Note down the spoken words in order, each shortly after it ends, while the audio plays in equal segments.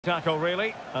Tackle,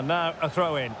 really, and now a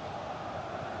throw-in.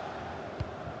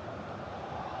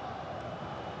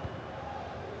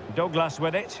 Douglas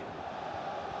with it.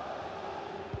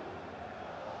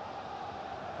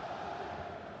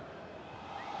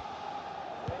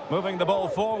 Moving the ball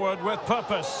forward with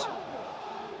purpose.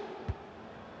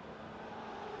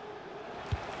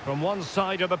 From one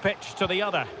side of the pitch to the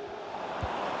other.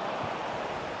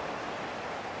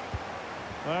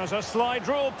 There's a slide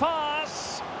rule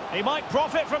pass. He might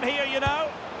profit from here, you know.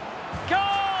 Goal!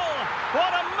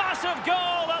 What a massive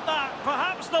goal at that.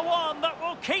 Perhaps the one that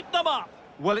will keep them up.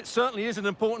 Well, it certainly is an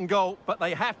important goal, but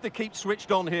they have to keep switched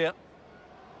on here.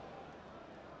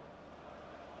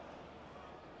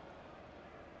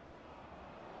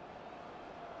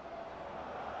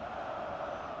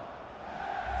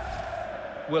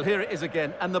 Well, here it is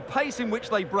again, and the pace in which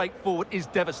they break forward is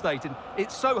devastating.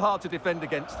 It's so hard to defend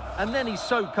against, and then he's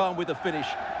so calm with the finish.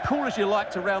 Cool as you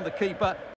like to round the keeper.